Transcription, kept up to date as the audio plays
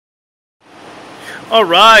All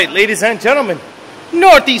right, ladies and gentlemen,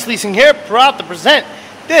 Northeast Leasing here, proud to present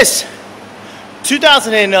this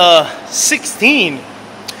 2016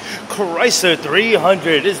 Chrysler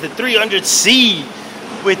 300. This is the 300C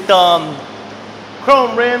with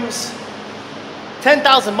chrome rims,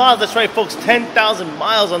 10,000 miles. That's right, folks, 10,000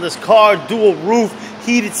 miles on this car. Dual roof,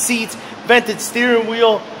 heated seats, vented steering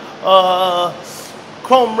wheel,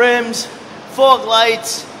 chrome rims, fog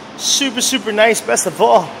lights, super nice. Best of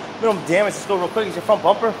all, minimum damage. Let's go real quick. Is your front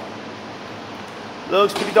bumper?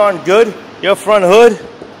 Looks pretty darn good. Your front hood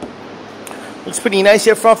looks pretty nice.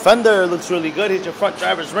 Your front fender looks really good. Here's your front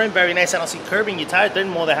driver's rim. Very nice. I don't see curbing. Your tire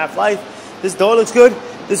didn't more than half life. This door looks good.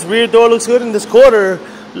 This rear door looks good. And this quarter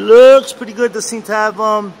looks pretty good. Does seem to have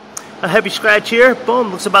a heavy scratch here.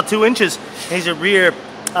 Boom. Looks about 2 inches. Here's your rear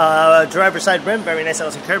driver's side rim. Very nice. I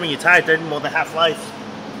don't see curbing. Your tire didn't more than half life.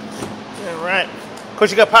 All right. Of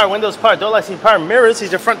course, you got power windows, power door lights, and power mirrors.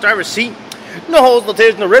 Here's your front driver's seat. No holes, no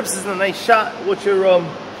tears, no rips. This is a nice shot of what your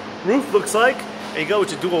roof looks like. There you go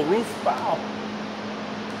with your dual roof. Wow.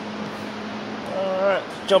 Alright,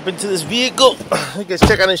 jump into this vehicle. You guys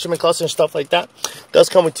check out instrument cluster and stuff like that. Does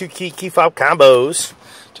come with 2 key fob combos.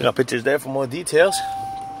 Check out pictures there for more details.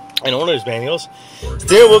 And owner's manuals.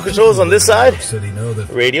 Steering wheel controls on this side.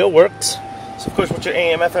 Radio works. So of course what your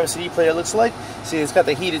AM FM CD player looks like. See, it's got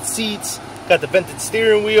the heated seats. Got the vented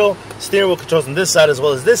steering wheel controls on this side as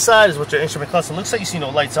well as this side is what your instrument cluster looks like. You see no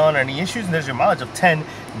lights on or any issues, and there's your mileage of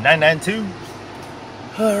 10,992.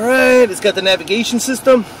 Alright, it's got the navigation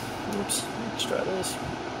system. Oops, let's try this.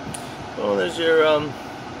 Oh, there's your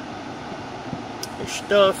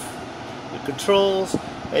stuff, your controls.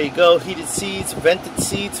 There you go, heated seats, vented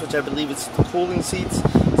seats, which I believe it's the cooling seats.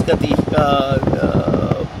 It's got the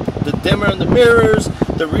dimmer on the mirrors,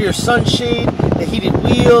 the rear sunshade, the heated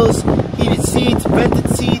wheels, heated seats, vented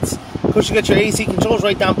seats. Of course, you got your AC controls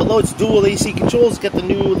right down below. It's dual AC controls. Got the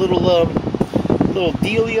new little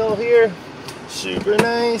dealio here. Super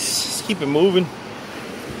nice. Let's keep it moving.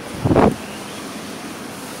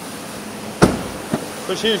 Of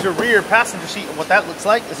course, here's your rear passenger seat and what that looks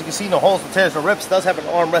like. As you can see, no holes, no tears, no rips. It does have an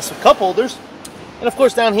armrest with cup holders. And of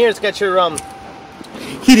course, down here, it's got your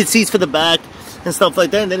heated seats for the back and stuff like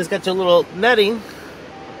that. And then it's got your little netting.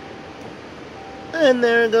 And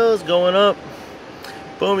there it goes, going up.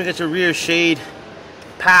 Boom, you got your rear shade.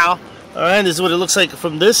 Pow. Alright, this is what it looks like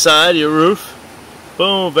from this side, your roof.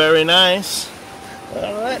 Boom, very nice.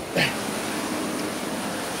 Alright.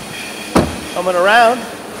 Coming around.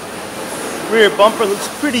 Rear bumper looks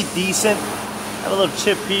pretty decent. Got a little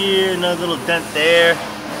chip here, another little dent there.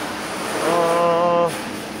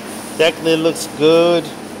 Deck lid looks good.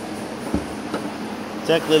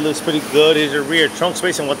 Deck lid looks pretty good. Here's your rear trunk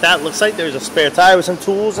space and what that looks like. There's a spare tire with some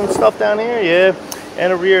tools and stuff down here, yeah.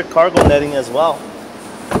 And a rear cargo netting as well.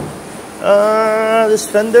 This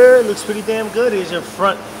fender looks pretty damn good. Here's your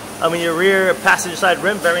your rear passenger side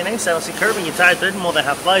rim, very nice. I don't see curbing. Your tire didn't more than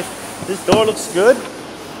half life. This door looks good.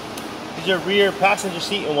 Here's your rear passenger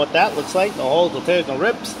seat and what that looks like. No holes, no tears, no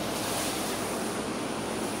rips.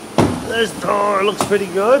 This door looks pretty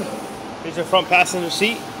good. Here's your front passenger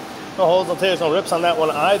seat. No holes, no tears, no rips on that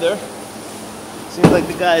one either. Seems like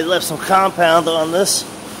the guy left some compound on this.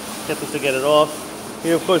 Get this to get it off.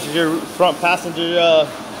 Here, of course, is your front passenger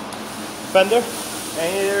fender.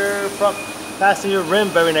 And your front passenger rim,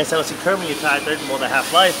 very nice. I don't see curbing. Your tire didn't more than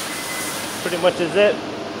half life. Pretty much is it.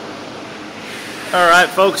 Alright,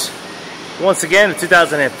 folks. Once again, a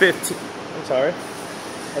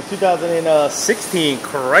 2016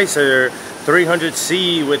 Chrysler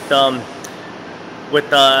 300C with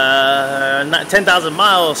 10,000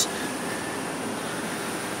 miles,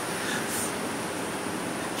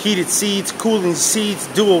 heated seats, cooling seats,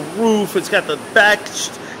 dual roof. It's got the back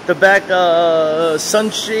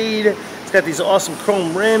sunshade. It's got these awesome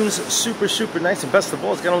chrome rims, super nice, and best of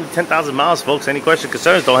all, it's got only 10,000 miles, folks. Any questions,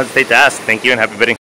 concerns, don't hesitate to ask. Thank you and happy bidding.